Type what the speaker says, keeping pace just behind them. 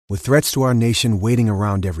With threats to our nation waiting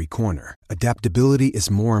around every corner, adaptability is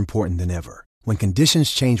more important than ever. When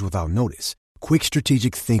conditions change without notice, quick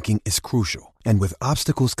strategic thinking is crucial. And with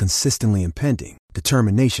obstacles consistently impending,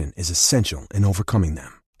 determination is essential in overcoming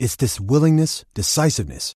them. It's this willingness,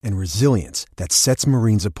 decisiveness, and resilience that sets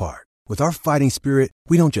Marines apart. With our fighting spirit,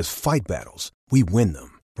 we don't just fight battles, we win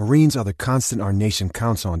them. Marines are the constant our nation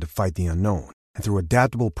counts on to fight the unknown. And through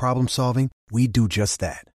adaptable problem solving, we do just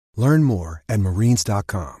that. Learn more at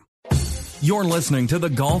marines.com. You're listening to the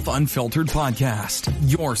Golf Unfiltered podcast,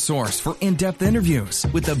 your source for in-depth interviews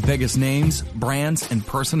with the biggest names, brands, and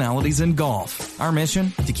personalities in golf. Our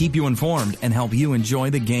mission? To keep you informed and help you enjoy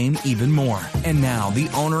the game even more. And now, the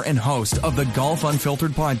owner and host of the Golf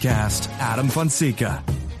Unfiltered podcast, Adam Fonseca.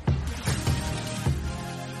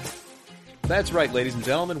 That's right, ladies and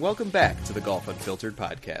gentlemen. Welcome back to the Golf Unfiltered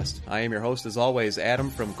podcast. I am your host, as always, Adam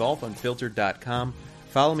from golfunfiltered.com.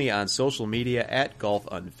 Follow me on social media at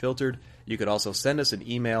golfunfiltered. You could also send us an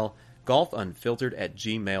email,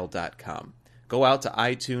 golfunfiltered@gmail.com. Go out to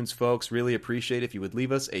iTunes, folks. Really appreciate if you would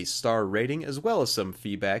leave us a star rating as well as some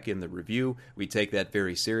feedback in the review. We take that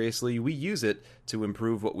very seriously. We use it to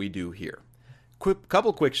improve what we do here.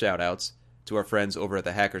 Couple quick shout-outs to our friends over at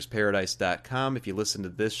thehackersparadise.com. If you listen to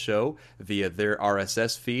this show via their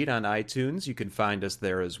RSS feed on iTunes, you can find us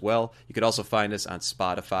there as well. You could also find us on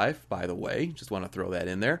Spotify, by the way. Just want to throw that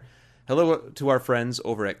in there. Hello to our friends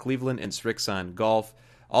over at Cleveland and Srixon Golf.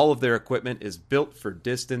 All of their equipment is built for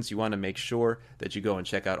distance. You want to make sure that you go and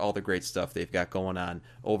check out all the great stuff they've got going on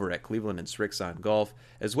over at Cleveland and Srixon Golf,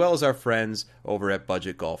 as well as our friends over at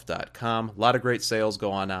budgetgolf.com. A lot of great sales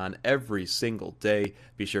going on every single day.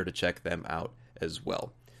 Be sure to check them out as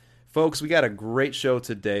well. Folks, we got a great show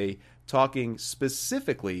today talking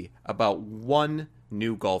specifically about one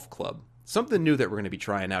new golf club. Something new that we're going to be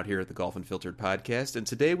trying out here at the Golf Unfiltered podcast, and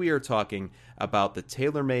today we are talking about the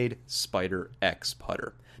TaylorMade Spider X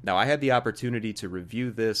putter. Now, I had the opportunity to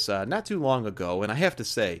review this not too long ago, and I have to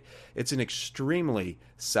say, it's an extremely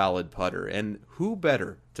solid putter, and who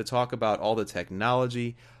better to talk about all the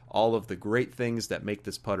technology, all of the great things that make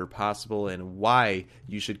this putter possible, and why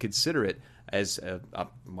you should consider it as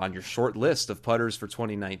on your short list of putters for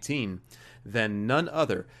 2019, than none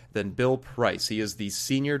other than Bill Price. He is the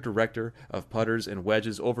Senior Director of Putters and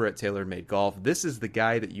Wedges over at TaylorMade Golf. This is the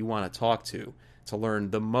guy that you want to talk to learn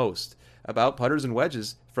the most about putters and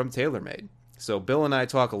wedges from TaylorMade. So Bill and I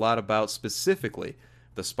talk a lot about specifically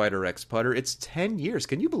the Spider X putter. It's 10 years.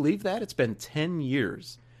 Can you believe that? It's been 10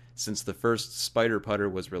 years since the first Spider putter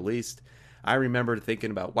was released. I remember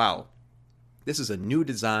thinking about, wow, this is a new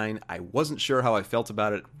design. I wasn't sure how I felt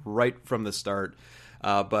about it right from the start.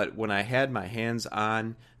 But when I had my hands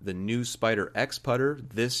on the new Spider X putter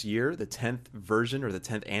this year, the 10th version or the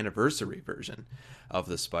 10th anniversary version of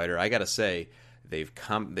the Spider, I got to say, they've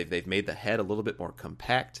made the head a little bit more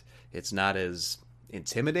compact. It's not as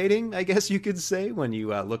intimidating, I guess you could say, when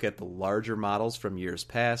you look at the larger models from years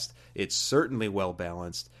past. It's certainly well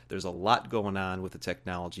balanced. There's a lot going on with the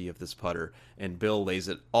technology of this putter, and Bill lays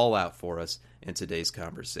it all out for us in today's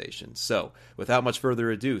conversation. So, without much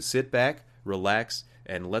further ado, sit back, relax,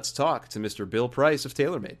 and let's talk to Mr. Bill Price of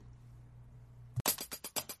TaylorMade.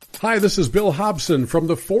 Hi, this is Bill Hobson from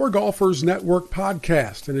the Four Golfers Network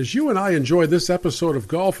podcast. And as you and I enjoy this episode of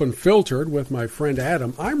Golf Unfiltered with my friend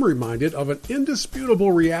Adam, I'm reminded of an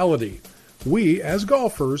indisputable reality. We, as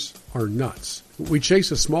golfers, are nuts. We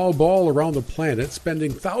chase a small ball around the planet,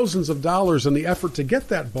 spending thousands of dollars in the effort to get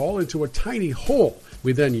that ball into a tiny hole.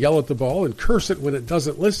 We then yell at the ball and curse it when it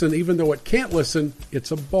doesn't listen, even though it can't listen.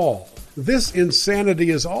 It's a ball. This insanity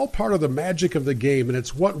is all part of the magic of the game, and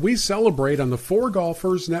it's what we celebrate on the Four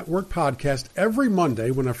Golfers Network podcast every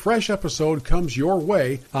Monday when a fresh episode comes your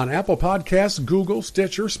way on Apple Podcasts, Google,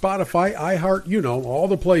 Stitcher, Spotify, iHeart, all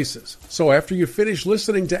the places. So after you finish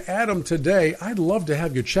listening to Adam today, I'd love to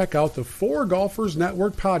have you check out the Four Golfers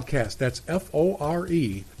Network podcast, that's FORE,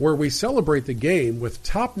 where we celebrate the game with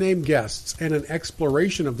top-name guests and an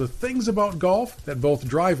exploration of the things about golf that both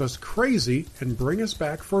drive us crazy and bring us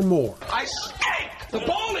back for more. I stink! The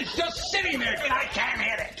ball is just sitting there and I can't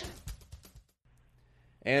hit it!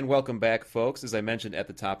 And welcome back, folks. As I mentioned at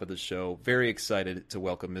the top of the show, very excited to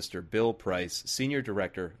welcome Mr. Bill Price, Senior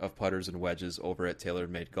Director of Putters and Wedges over at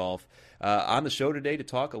TaylorMade Golf, on the show today to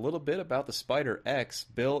talk a little bit about the Spider X.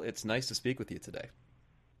 Bill, it's nice to speak with you today.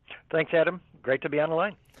 Thanks, Adam. Great to be on the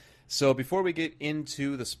line. So before we get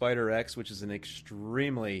into the Spider X, which is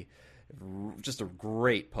just a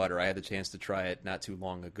great putter. I had the chance to try it not too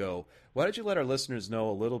long ago. Why don't you let our listeners know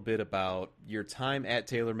a little bit about your time at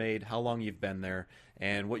TaylorMade, how long you've been there,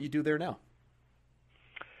 and what you do there now?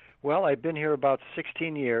 Well, I've been here about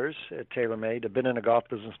 16 years at TaylorMade. I've been in the golf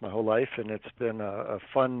business my whole life, and it's been a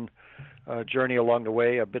fun journey along the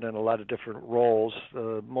way. I've been in a lot of different roles.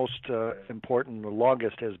 The most important, the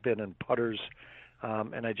longest, has been in putters,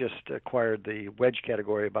 and I just acquired the wedge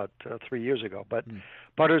category about 3 years ago. But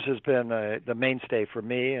putters has been the mainstay for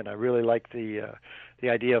me, and I really like the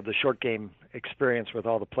idea of the short game experience with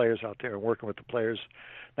all the players out there and working with the players,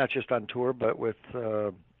 not just on tour, but with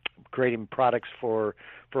creating products for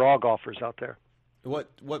all golfers out there. What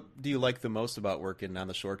do you like the most about working on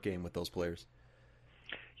the short game with those players?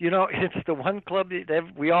 It's the one club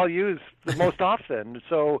that we all use the most often.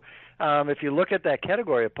 So if you look at that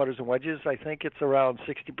category of putters and wedges, I think it's around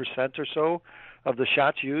 60% or so of the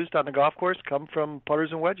shots used on the golf course come from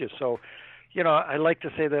putters and wedges. So, I like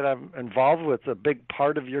to say that I'm involved with a big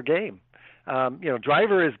part of your game.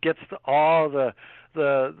 Driver gets all the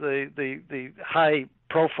high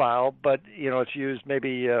profile, but it's used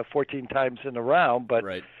maybe 14 times in a round. But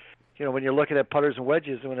right. When you're looking at putters and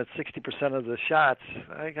wedges, and when it's 60% of the shots,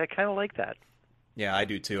 I kind of like that. Yeah, I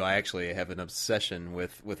do too. I actually have an obsession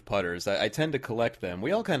with putters. I tend to collect them.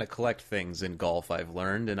 We all kind of collect things in golf, I've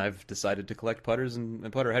learned, and I've decided to collect putters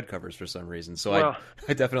and putter head covers for some reason. So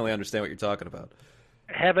I definitely understand what you're talking about.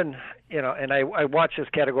 And I watch this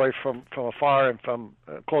category from afar and from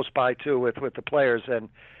close by too with the players, and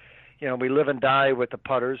we live and die with the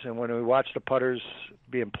putters, and when we watch the putters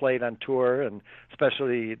being played on tour, and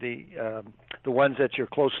especially the ones that you're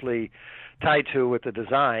closely tied to with the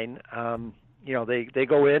design, they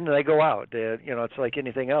go in and they go out. It's like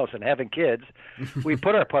anything else. And having kids, we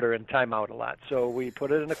put our putter in timeout a lot. So we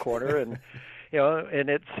put it in a corner, and and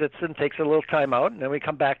it sits and takes a little time out, and then we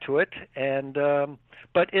come back to it. And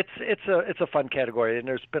but it's a fun category, and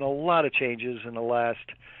there's been a lot of changes in the last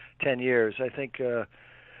 10 years. I think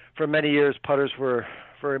for many years putters were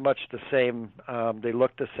very much the same. They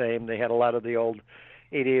looked the same. They had a lot of the old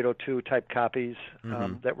 8802 type copies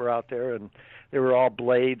that were out there, and they were all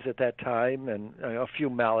blades at that time, and a few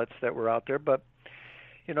mallets that were out there. But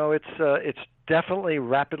it's definitely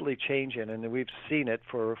rapidly changing, and we've seen it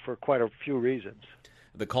for quite a few reasons.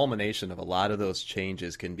 The culmination of a lot of those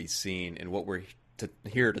changes can be seen in what we're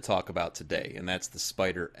here to talk about today, and that's the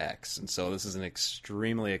Spider X. And so this is an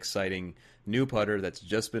extremely exciting new putter that's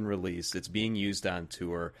just been released. It's being used on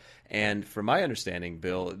tour, and from my understanding,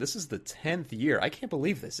 Bill, this is the 10th year. I can't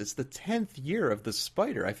believe this. It's the 10th year of the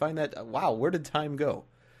Spider. I find that, wow, where did time go?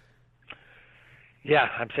 Yeah,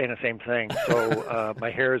 I'm saying the same thing. So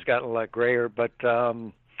my hair has gotten a lot grayer, but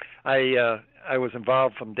I was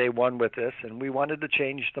involved from day one with this, and we wanted to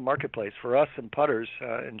change the marketplace for us and putters,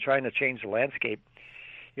 and trying to change the landscape.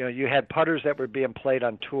 You had putters that were being played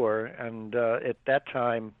on tour, and at that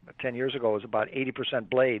time, 10 years ago, it was about 80%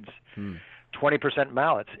 blades, 20%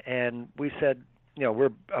 mallets. And we said,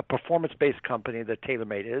 we're a performance-based company that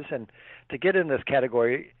TaylorMade is, and to get in this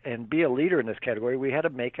category and be a leader in this category, we had to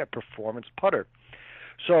make a performance putter.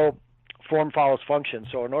 So form follows function.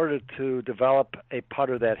 So in order to develop a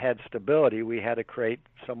putter that had stability, we had to create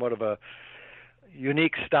somewhat of a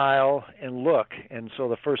unique style and look. And so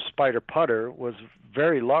the first Spider putter was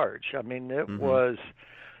very large. I mean, it was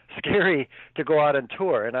scary to go out on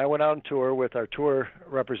tour. And I went out on tour with our tour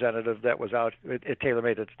representative that was out at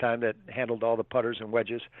TaylorMade at the time that handled all the putters and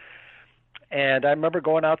wedges. And I remember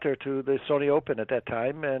going out there to the Sony Open at that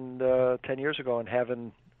time, and 10 years ago, and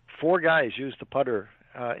having 4 guys use the putter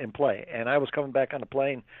in play. And I was coming back on the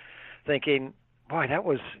plane thinking, boy, that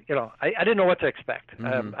was, I didn't know what to expect.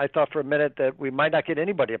 I thought for a minute that we might not get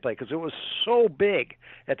anybody to play because it was so big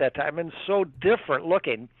at that time and so different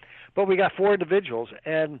looking. But we got 4 individuals.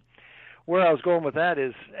 And where I was going with that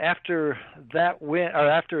is after that win, or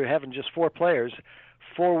after having just 4 players,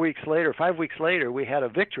 5 weeks later, we had a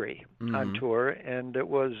victory on tour. And it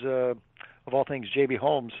was, of all things, J.B.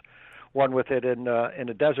 Holmes won with it in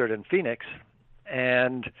the desert in Phoenix.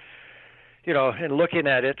 And, in looking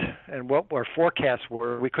at it and what our forecasts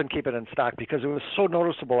were, we couldn't keep it in stock because it was so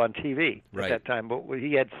noticeable on TV at that time. But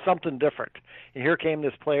he had something different. And here came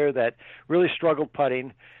this player that really struggled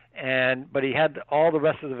putting, but he had all the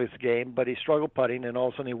rest of his game, but he struggled putting, and all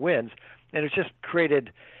of a sudden he wins. And it just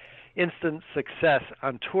created instant success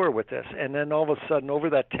on tour with this. And then all of a sudden, over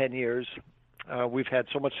that 10 years, we've had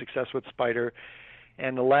so much success with Spider.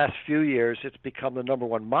 And the last few years, it's become the number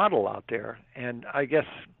one model out there. And I guess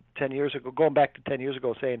 10 years ago, going back to 10 years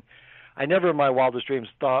ago, saying, I never in my wildest dreams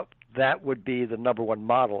thought that would be the number one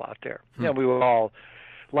model out there. We would all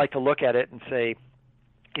like to look at it and say,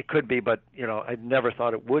 it could be, but, I never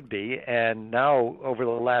thought it would be. And now, over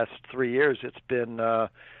the last 3 years, it's been, I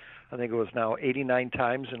think it was now 89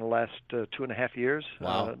 times in the last 2.5 years,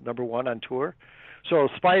 wow. Number one on tour. So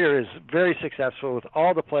Spider is very successful with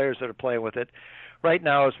all the players that are playing with it. Right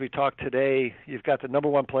now, as we talk today, you've got the number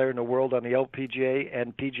one player in the world on the LPGA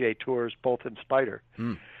and PGA tours, both in Spider.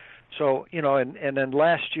 So, and then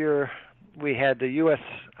last year we had the U.S.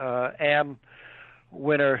 AM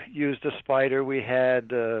winner used a Spider. We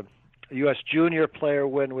had a U.S. junior player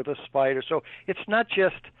win with a Spider. So it's not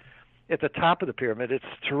just at the top of the pyramid, it's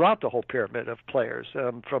throughout the whole pyramid of players,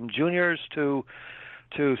 from juniors to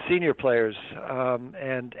senior players,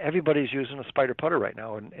 and everybody's using a Spider putter right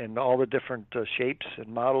now, and all the different shapes and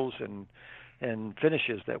models and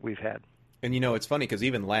finishes that we've had. And it's funny because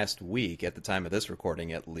even last week, at the time of this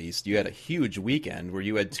recording at least, you had a huge weekend where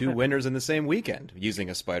you had two winners in the same weekend using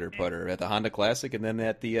a Spider putter at the Honda Classic and then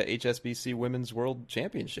at the HSBC Women's World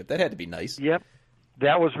Championship. That had to be nice. Yep.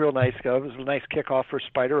 That was real nice. It was a nice kickoff for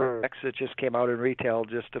Spider X. It just came out in retail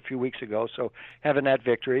just a few weeks ago, so having that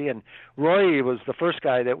victory. And Roy was the first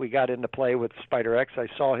guy that we got into play with Spider X. I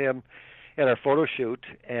saw him at our photo shoot,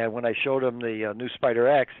 and when I showed him the new Spider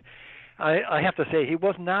X, I have to say he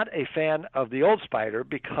was not a fan of the old Spider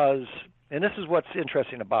because, and this is what's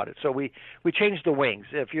interesting about it. So we changed the wings.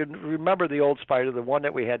 If you remember the old Spider, the one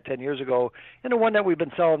that we had 10 years ago, and the one that we've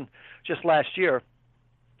been selling just last year,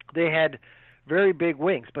 they had very big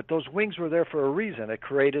wings, but those wings were there for a reason. It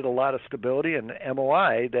created a lot of stability and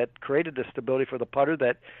MOI that created the stability for the putter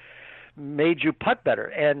that made you putt better.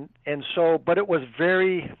 And so, but it was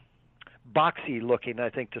very boxy looking,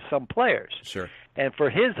 I think, to some players. Sure. And for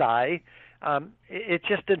his eye, it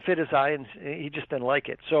just didn't fit his eye, and he just didn't like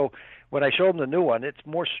it. So when I showed him the new one, it's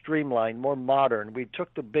more streamlined, more modern. We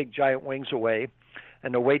took the big giant wings away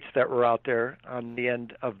and the weights that were out there on the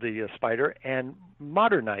end of the Spider and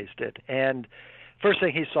modernized it. And first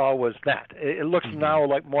thing he saw was that. It looks now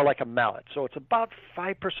more like a mallet. So it's about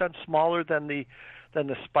 5% smaller than the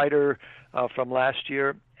Spider from last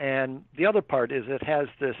year. And the other part is it has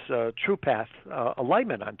this True Path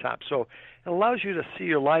alignment on top. So it allows you to see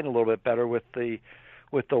your line a little bit better with the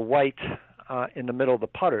white in the middle of the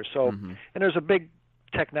putter. So, and there's a big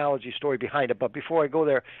technology story behind it. But before I go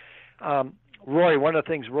there, Roy, one of the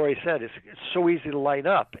things Roy said is it's so easy to line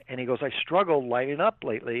up. And he goes, I struggled lining up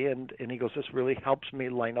lately. And he goes, this really helps me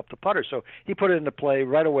line up the putter. So he put it into play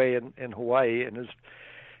right away in Hawaii and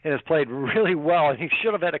has played really well. And he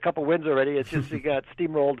should have had a couple wins already. It's just he got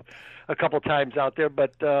steamrolled a couple times out there.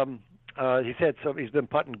 But he said so. He's been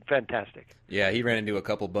putting fantastic. Yeah, he ran into a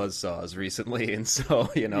couple buzzsaws recently, and so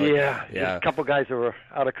Yeah, a couple guys that were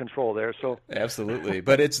out of control there. So absolutely,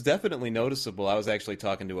 but it's definitely noticeable. I was actually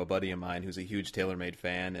talking to a buddy of mine who's a huge TaylorMade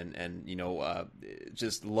fan, and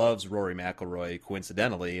just loves Rory McIlroy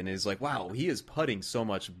coincidentally, and is like, wow, he is putting so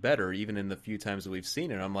much better even in the few times that we've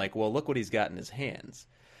seen it. And I'm like, well, look what he's got in his hands.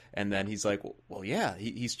 And then he's like, well, yeah,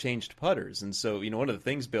 he's changed putters. And so, one of the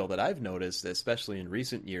things, Bill, that I've noticed, especially in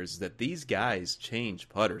recent years, is that these guys change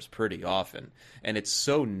putters pretty often. And it's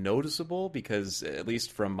so noticeable because, at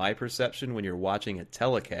least from my perception, when you're watching a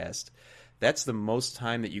telecast, that's the most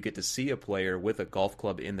time that you get to see a player with a golf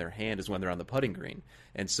club in their hand is when they're on the putting green.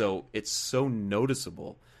 And so it's so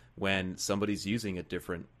noticeable when somebody's using a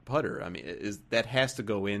different putter. I mean, that has to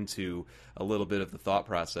go into a little bit of the thought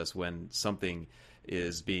process when something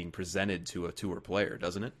is being presented to a tour player,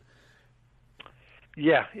 doesn't it?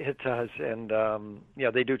 Yeah, it does. And,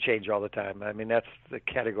 they do change all the time. I mean, that's the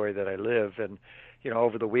category that I live. And,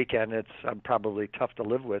 over the weekend, I'm probably tough to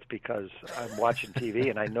live with because I'm watching TV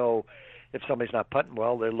and I know if somebody's not putting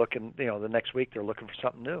well, they're looking, the next week they're looking for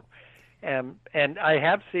something new. And I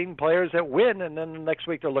have seen players that win, and then the next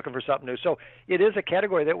week they're looking for something new. So it is a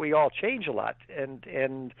category that we all change a lot.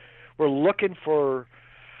 And we're looking for,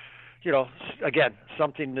 again,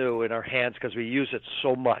 something new in our hands because we use it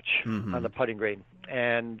so much on the putting green.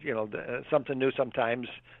 And, something new sometimes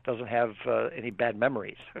doesn't have any bad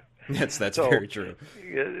memories. That's very true.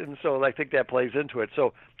 And so I think that plays into it.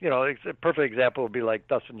 So, a perfect example would be like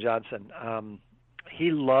Dustin Johnson.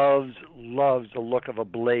 He loves the look of a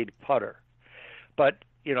blade putter. But,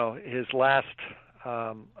 his last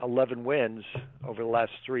 11 wins over the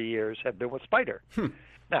last 3 years have been with Spider.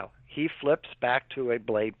 Now, he flips back to a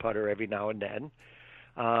blade putter every now and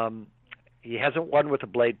then. He hasn't won with a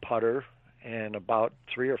blade putter in about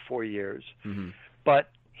 3 or 4 years. But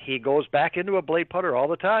he goes back into a blade putter all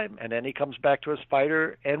the time, and then he comes back to a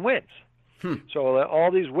Spider and wins. So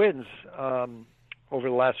all these wins over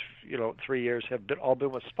the last 3 years have all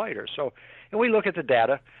been with Spider. So, and we look at the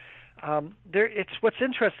data. What's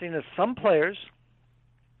interesting is some players,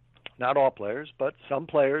 not all players, but some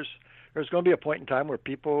players, there's going to be a point in time where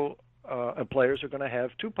people and players are going to have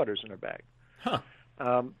two putters in their bag,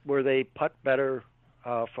 where they putt better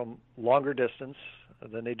from longer distance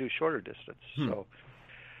than they do shorter distance. So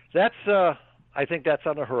that's I think that's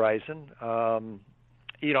on the horizon.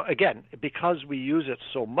 Again, because we use it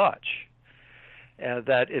so much,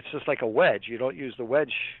 that it's just like a wedge. You don't use the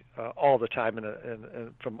wedge all the time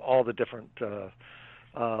and from all the different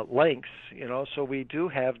lengths. So we do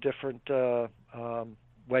have different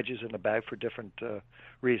wedges in the bag for different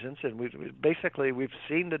reasons, and we've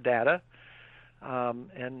seen the data,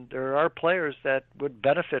 and there are players that would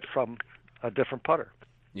benefit from a different putter.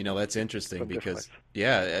 That's interesting because,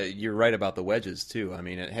 you're right about the wedges too. I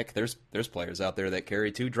mean, heck, there's players out there that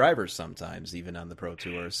carry two drivers sometimes, even on the Pro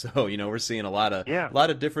Tour. So, we're seeing a lot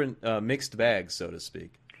of different mixed bags, so to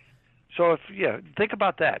speak. So think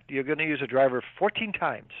about that. You're going to use a driver 14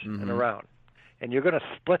 times in a round, and you're going to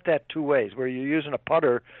split that two ways, where you're using a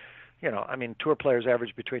putter. Tour players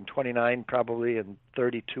average between 29 probably and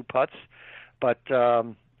 32 putts, but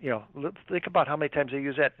think about how many times they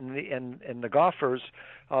use that, and the golfers,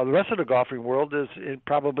 the rest of the golfing world is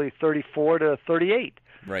probably 34 to 38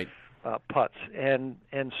 putts, and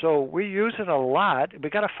so we use it a lot. We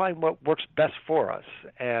got to find what works best for us,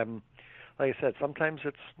 and like I said, sometimes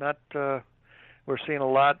it's not. We're seeing a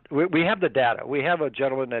lot. We have the data. We have a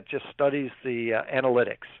gentleman that just studies the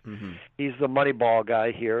analytics. He's the Moneyball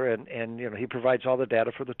guy here, and he provides all the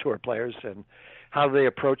data for the tour players and how they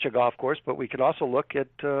approach a golf course. But we can also look at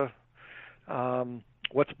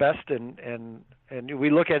what's best, and we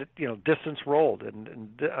look at distance rolled and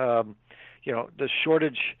the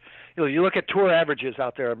shortage. You look at tour averages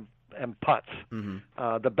out there and putts,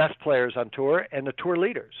 the best players on tour and the tour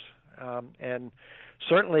leaders, and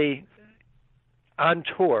certainly on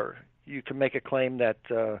tour you can make a claim that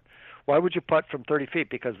why would you putt from 30 feet?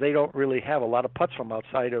 Because they don't really have a lot of putts from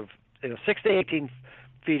outside of 6 to 18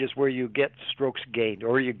 feet is where you get strokes gained,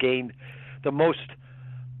 or you gain the most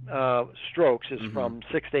strokes is from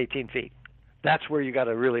 6 to 18 feet. That's where you got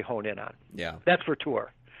to really hone in on. Yeah, that's for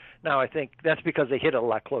tour. Now I think that's because they hit it a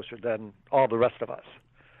lot closer than all the rest of us.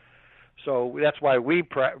 So that's why we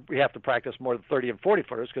have to practice more than 30 and 40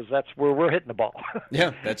 footers, because that's where we're hitting the ball.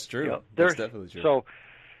 Yeah, that's true. That's definitely true. So,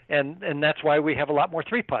 and that's why we have a lot more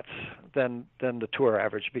three putts than the tour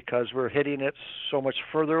average, because we're hitting it so much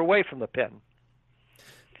further away from the pin.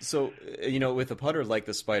 So, with a putter like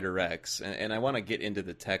the Spider X, and I want to get into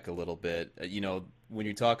the tech a little bit, when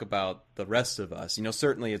you talk about the rest of us,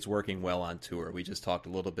 certainly it's working well on tour. We just talked a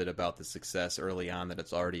little bit about the success early on that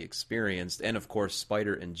it's already experienced, and of course,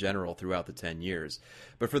 Spider in general throughout the 10 years.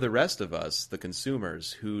 But for the rest of us, the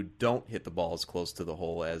consumers who don't hit the ball as close to the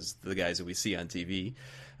hole as the guys that we see on TV,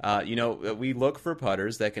 we look for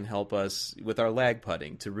putters that can help us with our lag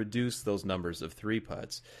putting to reduce those numbers of three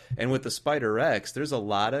putts. And with the Spider X, there's a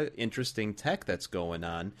lot of interesting tech that's going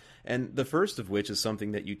on. And the first of which is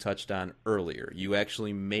something that you touched on earlier. You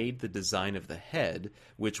actually made the design of the head,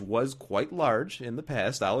 which was quite large in the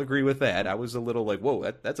past. I'll agree with that. I was a little like,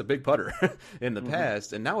 whoa, that's a big putter in the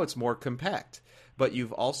past. And now it's more compact. But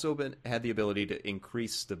you've also had the ability to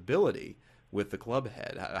increase stability with the club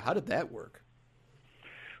head. How did that work?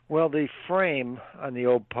 Well, the frame on the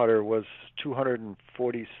old putter was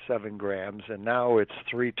 247 grams, and now it's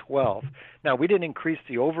 312. Now, we didn't increase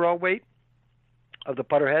the overall weight of the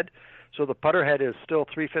putter head, so the putter head is still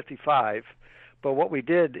 355. But what we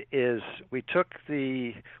did is we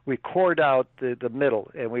cored out the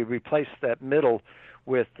middle, and we replaced that middle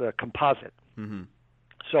with composite.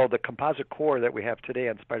 So the composite core that we have today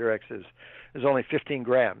on Spider X is only 15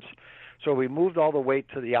 grams. So we moved all the weight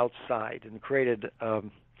to the outside and created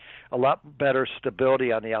a lot better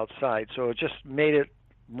stability on the outside. So it just made it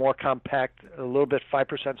more compact, a little bit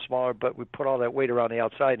 5% smaller, but we put all that weight around the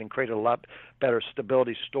outside and created a lot better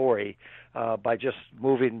stability story by just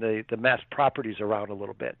moving the mass properties around a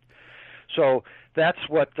little bit. So that's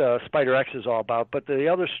what Spider X is all about. But the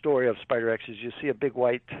other story of Spider X is you see a big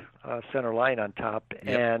white center line on top,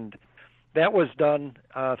 and that was done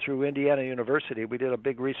through Indiana University. We did a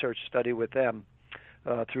big research study with them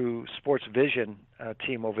through Sports Vision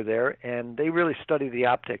team over there, and they really study the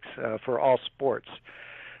optics for all sports,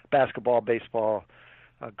 basketball, baseball,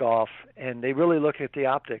 golf, and they really look at the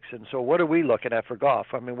optics. And so what are we looking at for golf?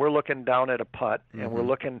 I mean, we're looking down at a putt, and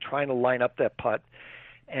we're trying to line up that putt.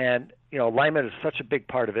 And, alignment is such a big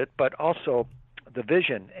part of it, but also the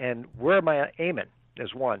vision and where am I aiming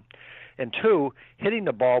is one. And two, hitting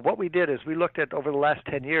the ball. What we did is we looked at over the last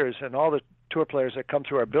 10 years and all the tour players that come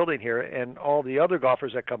through our building here and all the other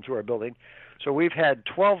golfers that come through our building. So we've had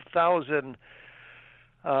 12,000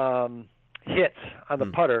 hits on the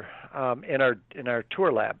putter in our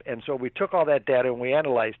tour lab. And so we took all that data and we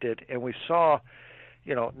analyzed it, and we saw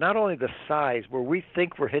not only the size, where we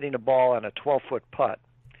think we're hitting a ball on a 12-foot putt,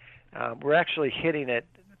 we're actually hitting it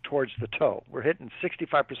towards the toe. We're hitting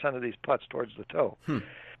 65% of these putts towards the toe.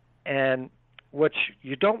 And which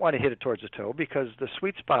you don't want to hit it towards the toe, because the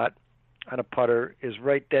sweet spot on a putter is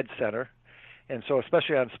right dead center, and so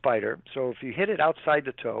especially on Spider. So if you hit it outside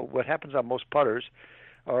the toe, what happens on most putters,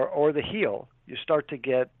 or the heel, you start to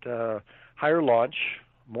get higher launch,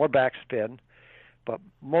 more backspin, but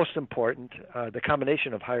most important, the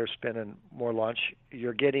combination of higher spin and more launch,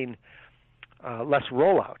 you're getting less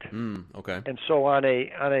rollout. Okay. And so on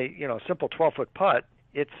a simple 12-foot putt,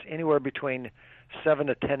 it's anywhere between 7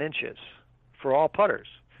 to 10 inches for all putters.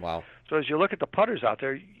 Wow. So as you look at the putters out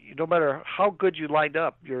there, no matter how good you lined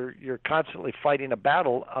up, you're constantly fighting a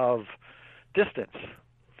battle of distance.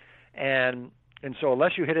 And so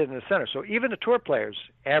unless you hit it in the center. So even the tour players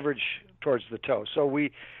average towards the toe. So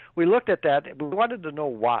we looked at that. We wanted to know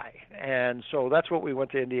why. And so that's what we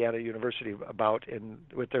went to Indiana University about. And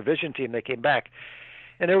with their vision team, they came back.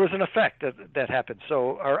 And there was an effect that happened.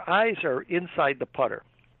 So our eyes are inside the putter,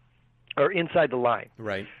 or inside the line.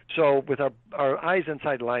 Right. So with our eyes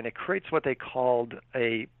inside the line, it creates what they called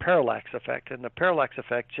a parallax effect. And the parallax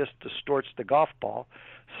effect just distorts the golf ball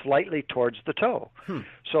slightly towards the toe.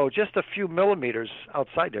 So just a few millimeters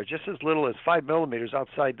outside there, just as little as 5 millimeters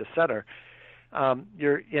outside the center,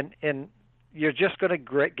 you're just going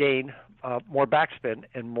to gain more backspin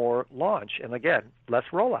and more launch, and again, less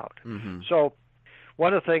rollout. So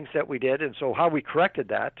one of the things that we did, and so how we corrected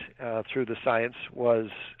that through the science, was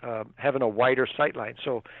having a wider sight line.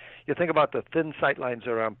 So you think about the thin sight lines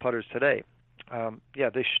that are on putters today.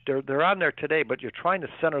 They're on there today, but you're trying to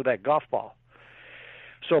center that golf ball.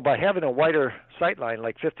 So by having a wider sight line,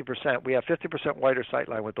 like 50%, we have 50% wider sight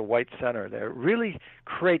line with the white center there, it really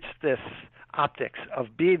creates this optics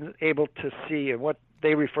of being able to see and what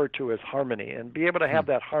they refer to as harmony, and be able to have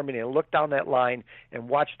that harmony and look down that line and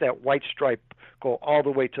watch that white stripe go all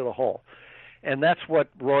the way to the hole. And that's what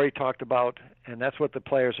Rory talked about, and that's what the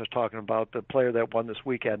players are talking about, the player that won this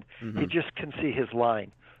weekend. He just can see his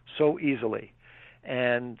line so easily.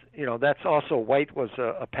 And, that's also, white was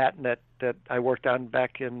a patent that I worked on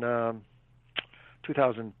back in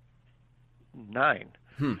 2009.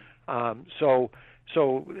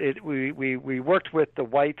 We worked with the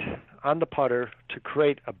white on the putter to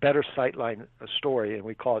create a better sightline story, and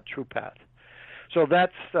we call it TruePath. So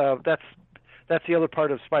that's the other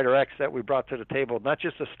part of Spider X that we brought to the table. Not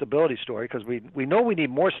just a stability story, because we know we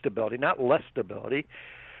need more stability, not less stability,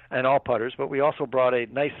 and all putters, but we also brought a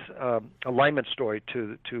nice alignment story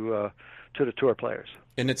to the tour players.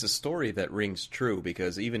 And it's a story that rings true,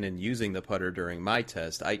 because even in using the putter during my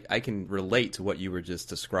test, I can relate to what you were just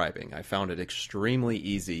describing. I found it extremely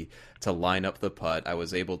easy to line up the putt. I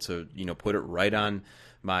was able to, put it right on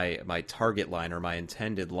my target line, or my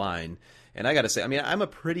intended line. And I got to say, I'm a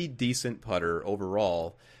pretty decent putter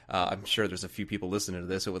overall. I'm sure there's a few people listening to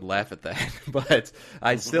this who would laugh at that, but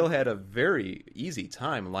I still had a very easy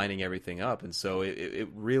time lining everything up. And so it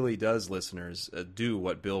really does, listeners, do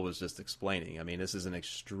what Bill was just explaining. This is an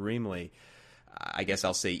extremely, I guess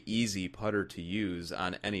I'll say, easy putter to use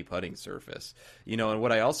on any putting surface. And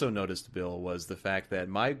what I also noticed, Bill, was the fact that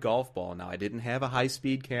my golf ball, now I didn't have a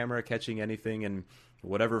high-speed camera catching anything in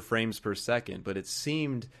whatever frames per second, but it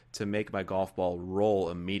seemed to make my golf ball roll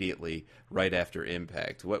immediately right after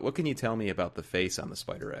impact. What can you tell me about the face on the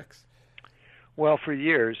Spider X? Well, for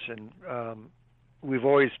years, and we've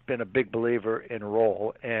always been a big believer in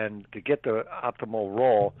roll, and to get the optimal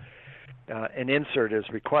roll, an insert is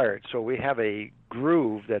required. So we have a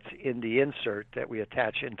groove that's in the insert that we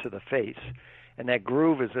attach into the face, and that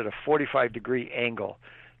groove is at a 45-degree angle.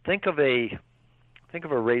 Think of a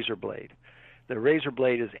razor blade. The razor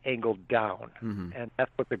blade is angled down, and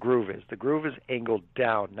that's what the groove is. The groove is angled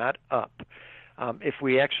down, not up. If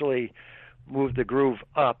we actually move the groove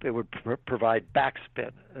up, it would provide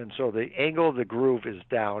backspin. And so the angle of the groove is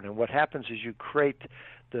down, and what happens is you create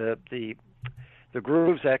the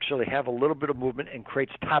grooves actually have a little bit of movement and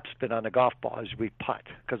creates topspin on the golf ball as we putt,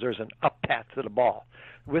 because there's an up path to the ball.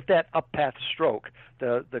 With that up path stroke,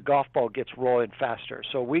 the golf ball gets rolling faster.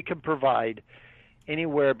 So we can provide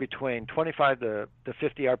anywhere between 25 to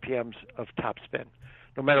 50 RPMs of topspin,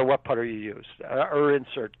 no matter what putter you use. Our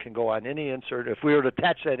insert can go on any insert. If we were to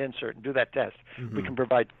attach that insert and do that test, we can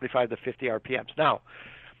provide 25 to 50 RPMs. Now,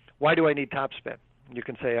 why do I need topspin? You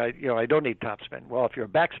can say, I don't need topspin. Well, if you're a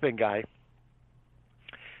backspin guy,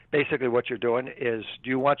 basically what you're doing is,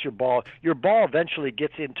 do you want your ball eventually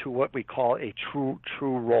gets into what we call a true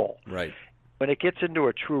roll. Right. When it gets into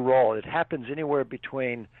a true roll, it happens anywhere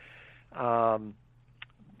between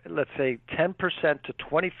let's say 10% to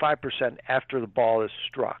 25% after the ball is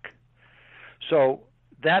struck. So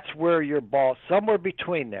that's where your ball, somewhere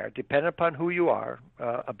between there, depending upon who you are,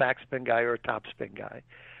 a backspin guy or a topspin guy,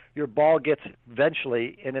 your ball gets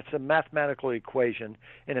eventually, and it's a mathematical equation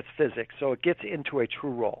and it's physics, so it gets into a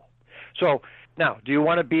true roll. So now, do you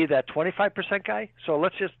want to be that 25% guy? So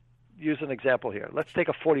let's just use an example here. Let's take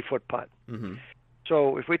a 40-foot putt. Mm-hmm.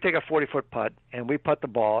 So if we take a 40-foot putt and we putt the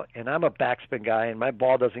ball, and I'm a backspin guy, and my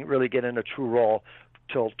ball doesn't really get in a true roll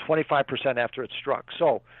till 25% after it's struck.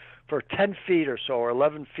 So for 10 feet or so or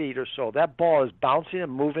 11 feet or so, that ball is bouncing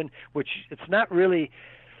and moving, which it's not really –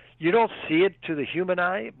 you don't see it to the human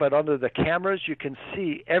eye, but under the cameras you can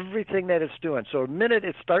see everything that it's doing. So the minute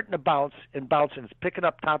it's starting to bounce and it's picking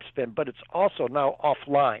up topspin, but it's also now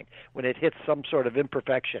offline when it hits some sort of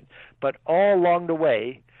imperfection. But all along the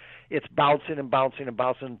way, it's bouncing and bouncing and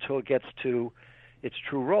bouncing until it gets to its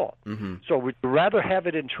true roll. Mm-hmm. So would you rather have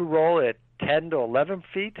it in true roll at 10 to 11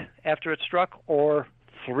 feet after it's struck or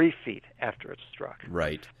 3 feet after it's struck?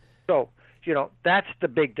 Right. So, that's the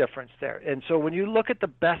big difference there. And so when you look at the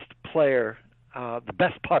best player, the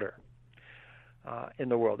best putter in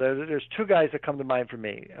the world, there's two guys that come to mind for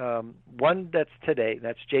me. One that's today,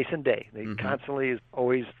 that's Jason Day. He mm-hmm. constantly is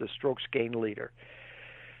always the strokes gained leader.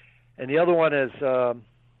 And the other one is a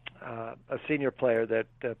senior player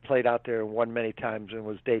that played out there and won many times, and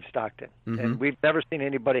was Dave Stockton. Mm-hmm. And we've never seen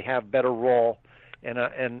anybody have better roll.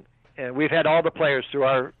 And we've had all the players through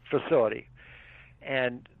our facility.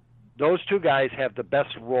 And those two guys have the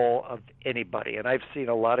best roll of anybody, and I've seen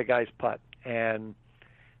a lot of guys putt, and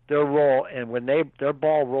their roll, and when their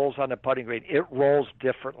ball rolls on the putting green, it rolls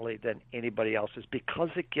differently than anybody else's because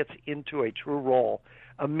it gets into a true roll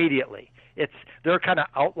immediately. They're kind of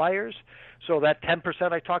outliers, so that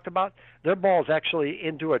 10% I talked about, their ball is actually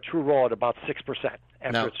into a true roll at about 6%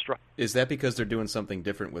 after it's struck. Is that because they're doing something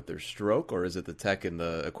different with their stroke, or is it the tech and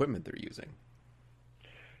the equipment they're using?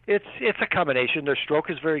 It's a combination. Their stroke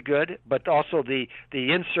is very good, but also the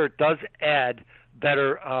insert does add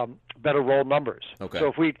better roll numbers. Okay.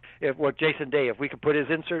 So if Jason Day, if we could put his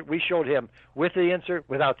insert, we showed him with the insert,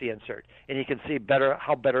 without the insert, and he can see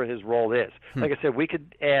how better his roll is. Like I said, we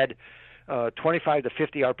could add 25 to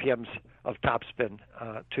 50 RPMs of topspin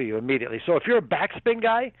to you immediately. So if you're a backspin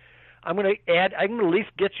guy, I'm going to at least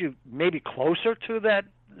get you maybe closer to that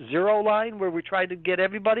zero line where we try to get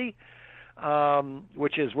everybody.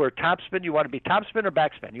 Which is where topspin, you want to be topspin or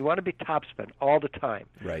backspin. You want to be topspin all the time.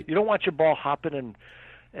 Right. You don't want your ball hopping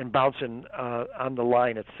and bouncing on the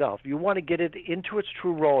line itself. You want to get it into its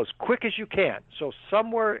true roll as quick as you can. So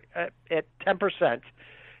somewhere at 10%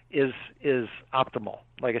 is optimal.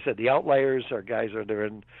 Like I said, the outliers are guys they're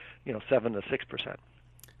in 7 to 6%.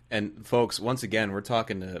 And folks, once again, we're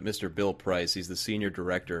talking to Mr. Bill Price. He's the Senior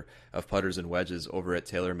Director of Putters and Wedges over at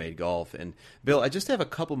TaylorMade Golf. And Bill, I just have a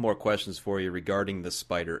couple more questions for you regarding the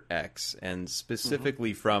Spider X, and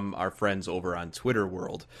specifically from our friends over on Twitter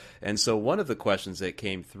World. And so one of the questions that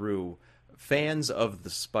came through, fans of the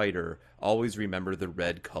Spider always remember the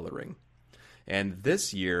red coloring. And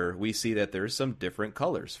this year, we see that there's some different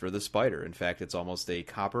colors for the Spider. In fact, it's almost a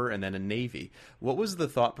copper and then a navy. What was the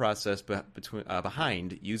thought process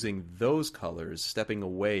behind using those colors, stepping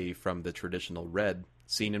away from the traditional red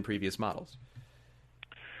seen in previous models?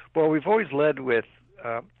 Well, we've always led with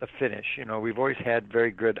a finish. We've always had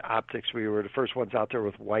very good optics. We were the first ones out there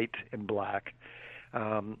with white and black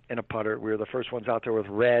in a putter. We were the first ones out there with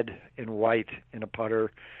red and white in a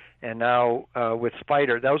putter. And now with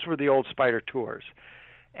Spider, those were the old Spider Tours.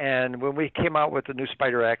 And when we came out with the new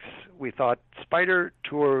Spider X, we thought Spider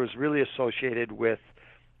Tour was really associated with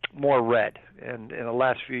more red. And in the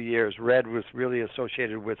last few years, red was really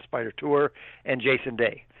associated with Spider Tour and Jason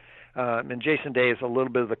Day. And Jason Day is a little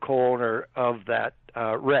bit of the co-owner of that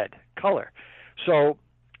red color. So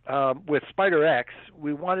with Spider X,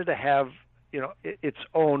 we wanted to have its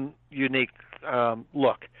own unique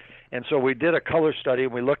look. And so we did a color study,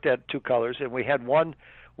 and we looked at two colors, and we had one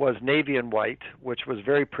was navy and white, which was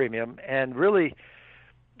very premium. And really,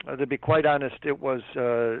 to be quite honest, it was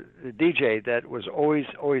the DJ that was always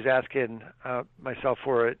asking myself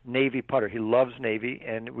for a navy putter. He loves navy,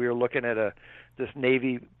 and we were looking at this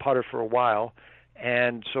navy putter for a while.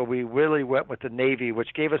 And so we really went with the navy,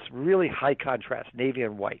 which gave us really high contrast, navy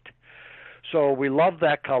and white. So we loved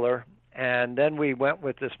that color. And then we went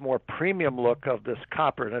with this more premium look of this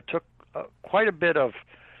copper, and it took quite a bit of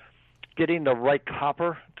getting the right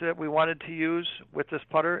copper that we wanted to use with this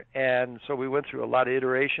putter, and so we went through a lot of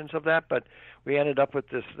iterations of that, but we ended up with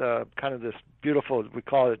this kind of this beautiful, we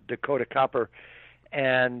call it Dakota copper,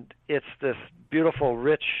 and it's this beautiful,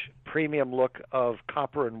 rich, premium look of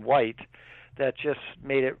copper and white that just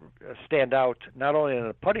made it stand out not only in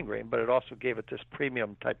a putting green, but it also gave it this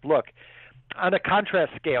premium type look. On a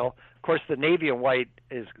contrast scale, of course, the navy and white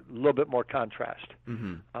is a little bit more contrast.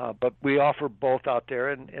 But we offer both out there,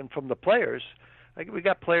 and from the players, we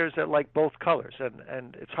got players that like both colors,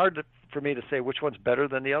 and it's hard for me to say which one's better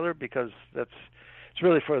than the other, because it's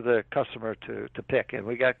really for the customer to pick. And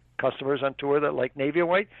we got customers on tour that like navy and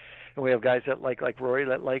white, and we have guys that like Rory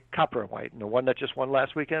that like copper and white. And the one that just won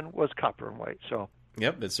last weekend was copper and white. So.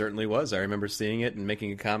 Yep, it certainly was. I remember seeing it and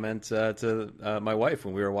making a comment to my wife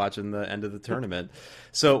when we were watching the end of the tournament.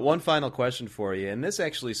 So one final question for you, and this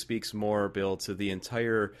actually speaks more, Bill, to the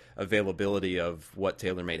entire availability of what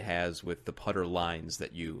TaylorMade has with the putter lines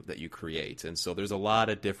that you create. And so there's a lot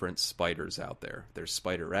of different spiders out there. There's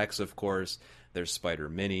Spider X, of course. There's Spider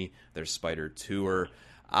Mini. There's Spider Tour.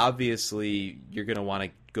 Obviously, you're going to want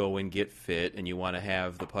to go and get fit, and you want to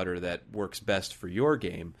have the putter that works best for your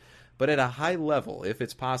game. But at a high level, if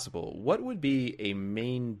it's possible, what would be a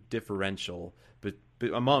main differential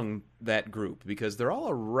among that group? Because they're all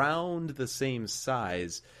around the same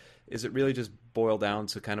size. Is it really just boil down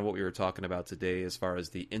to kind of what we were talking about today as far as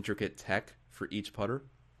the intricate tech for each putter?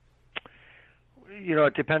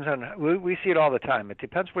 It depends on, we see it all the time. It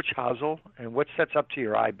depends which hosel and what sets up to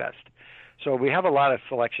your eye best. So we have a lot of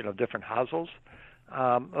selection of different hosels.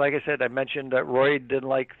 Like I said, I mentioned that Roy didn't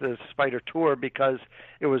like the Spider Tour because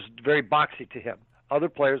it was very boxy to him. Other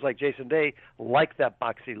players like Jason Day like that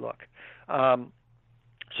boxy look.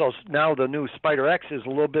 So now the new Spider X is a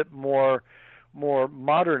little bit more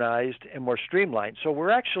modernized and more streamlined. So we're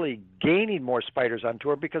actually gaining more spiders on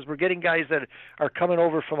tour because we're getting guys that are coming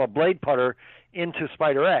over from a blade putter into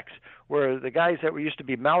Spider X, where the guys that were used to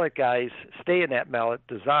be mallet guys stay in that mallet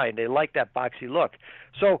design. They like that boxy look.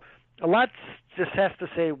 So a lot just has to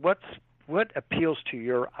say what appeals to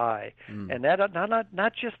your eye, and that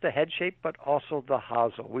not just the head shape, but also the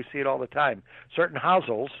hosel. We see it all the time. Certain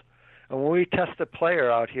hosels, and when we test a player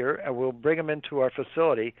out here, and we'll bring them into our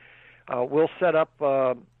facility, we'll set up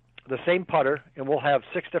the same putter, and we'll have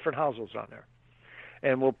 6 different hosels on there,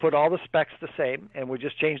 and we'll put all the specs the same, and we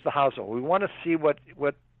just change the hosel. We want to see what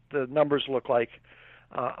the numbers look like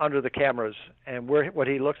under the cameras and what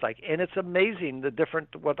he looks like. And it's amazing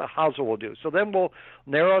what the hosel will do. So then we'll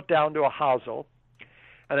narrow it down to a hosel,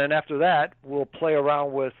 and then after that we'll play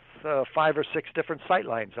around with 5 or 6 different sight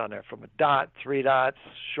lines on there, from a dot, 3 dots,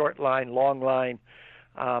 short line, long line,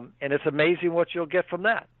 and it's amazing what you'll get from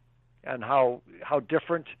that, and how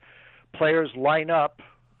different players line up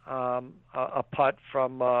a putt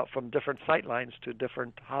from different sight lines to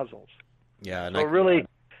different hosels. Yeah, and so really,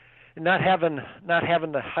 not having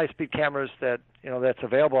the high-speed cameras that's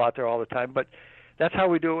available out there all the time, but that's how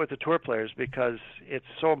we do it with the tour players, because it's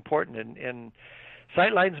so important. And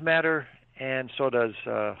sight lines matter, and so does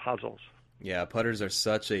hosels. Yeah, putters are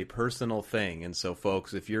such a personal thing, and so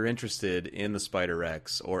folks, if you're interested in the Spider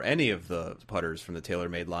X or any of the putters from the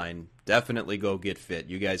TaylorMade line, definitely go get fit.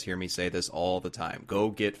 You guys hear me say this all the time. Go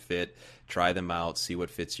get fit, try them out, see what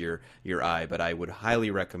fits your eye, but I would highly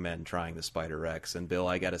recommend trying the Spider X. And Bill,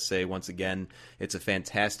 I got to say, once again, it's a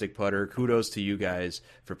fantastic putter. Kudos to you guys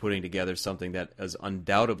for putting together something that is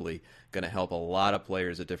undoubtedly going to help a lot of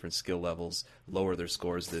players at different skill levels lower their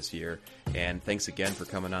scores this year. And thanks again for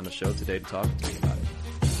coming on the show today to talk to me about it.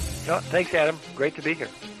 No, thanks, Adam. Great to be here.